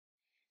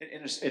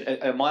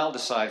A mild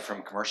aside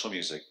from commercial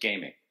music,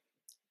 gaming.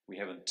 We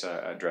haven't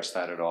addressed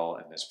that at all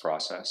in this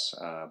process.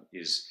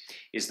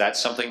 Is that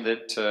something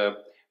that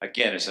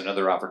again is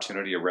another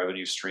opportunity, a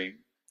revenue stream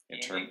in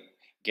term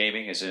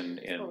gaming is in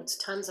Oh, it's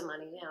tons of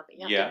money, yeah,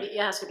 but yeah. it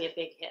has to be a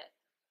big hit.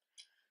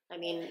 I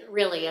mean,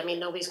 really, I mean,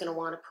 nobody's going to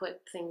want to put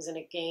things in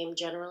a game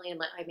generally.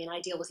 And I mean,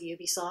 I deal with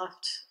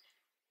Ubisoft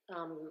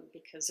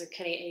because they're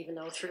Canadian, even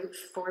though through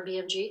for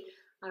BMG,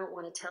 I don't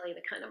want to tell you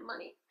the kind of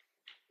money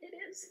it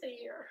is a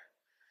year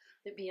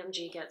that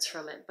BMG gets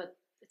from it, but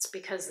it's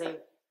because they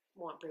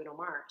want Bruno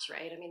Mars,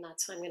 right? I mean,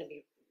 that's I'm going to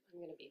be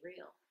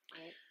real,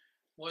 right?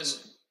 One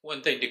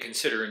one thing to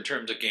consider in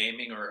terms of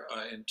gaming, or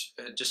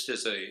just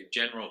as a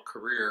general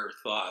career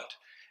thought,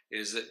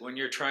 is that when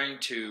you're trying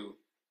to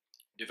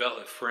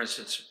develop, for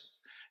instance,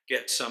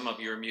 get some of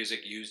your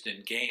music used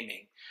in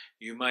gaming,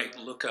 you might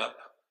look up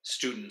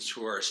students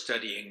who are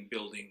studying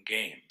building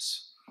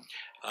games.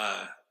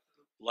 Uh,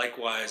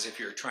 Likewise, if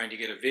you're trying to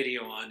get a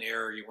video on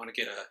air, or you want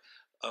to get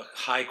a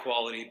high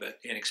quality but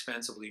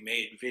inexpensively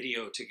made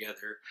video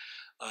together,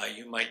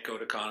 you might go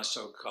to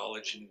Conestoga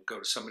College and go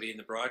to somebody in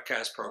the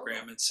broadcast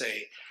program and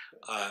say,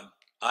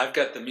 I've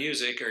got the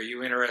music, are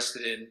you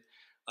interested in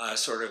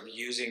sort of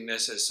using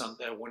this as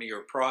one of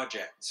your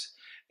projects?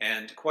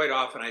 And quite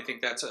often, I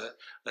think that's a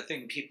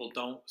thing people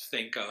don't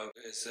think of,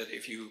 is that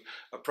if you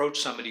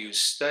approach somebody who's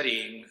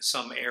studying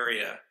some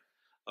area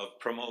of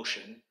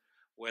promotion,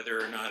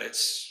 whether or not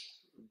it's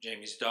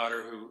Jamie's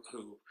daughter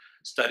who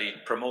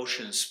studied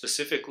promotion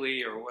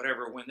specifically or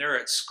whatever, when they're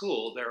at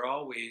school, they're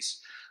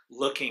always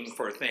looking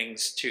for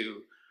things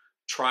to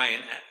try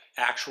and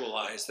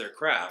actualize their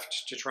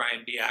craft, to try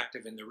and be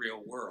active in the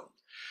real world.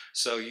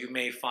 So you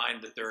may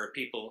find that there are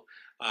people,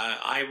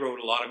 I wrote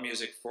a lot of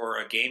music for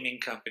a gaming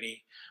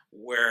company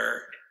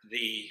where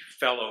the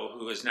fellow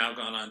who has now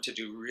gone on to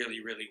do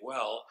really, really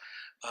well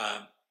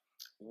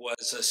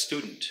was a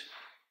student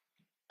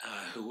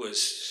who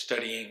was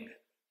studying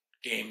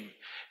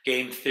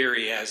game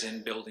theory, as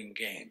in building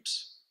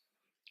games.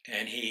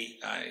 And he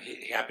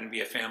happened to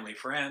be a family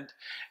friend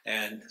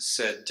and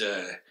said,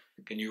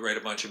 can you write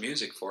a bunch of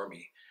music for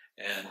me?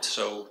 And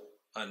so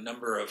a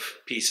number of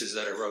pieces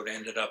that I wrote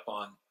ended up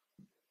on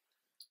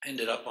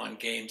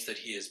games that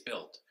he has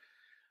built.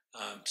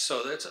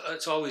 So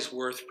it's always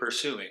worth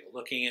pursuing,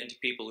 looking into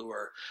people who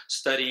are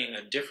studying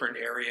a different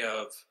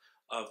area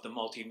of the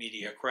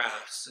multimedia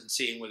crafts and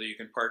seeing whether you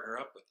can partner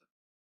up with them.